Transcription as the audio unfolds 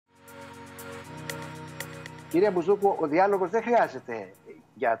Κυρία Μπουζούκου, ο διάλογος δεν χρειάζεται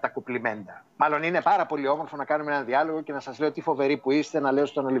για τα κουπλιμέντα. Μάλλον είναι πάρα πολύ όμορφο να κάνουμε έναν διάλογο και να σας λέω τι φοβεροί που είστε, να λέω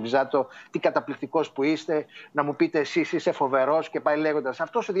στον Ολιβιζάτο τι καταπληκτικός που είστε, να μου πείτε εσείς είσαι φοβερός και πάει λέγοντας.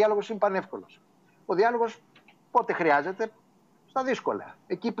 Αυτός ο διάλογος είναι πανεύκολος. Ο διάλογος πότε χρειάζεται? Στα δύσκολα.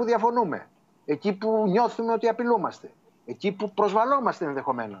 Εκεί που διαφωνούμε. Εκεί που νιώθουμε ότι απειλούμαστε. Εκεί που προσβαλόμαστε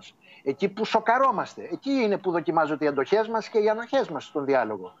ενδεχομένως. Εκεί που σοκαρόμαστε. Εκεί είναι που δοκιμάζονται οι αντοχές μας και οι ανοχές μας στον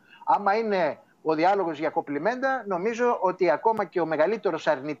διάλογο. Άμα είναι ο διάλογος για κοπλιμέντα, νομίζω ότι ακόμα και ο μεγαλύτερος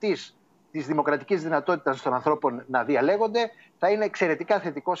αρνητής της δημοκρατικής δυνατότητας των ανθρώπων να διαλέγονται θα είναι εξαιρετικά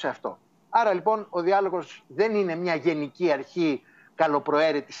θετικό σε αυτό. Άρα λοιπόν ο διάλογος δεν είναι μια γενική αρχή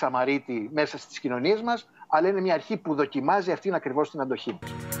καλοπροαίρετη Σαμαρίτη μέσα στις κοινωνίες μας, αλλά είναι μια αρχή που δοκιμάζει αυτήν ακριβώς την αντοχή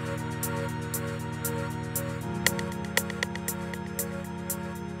μας.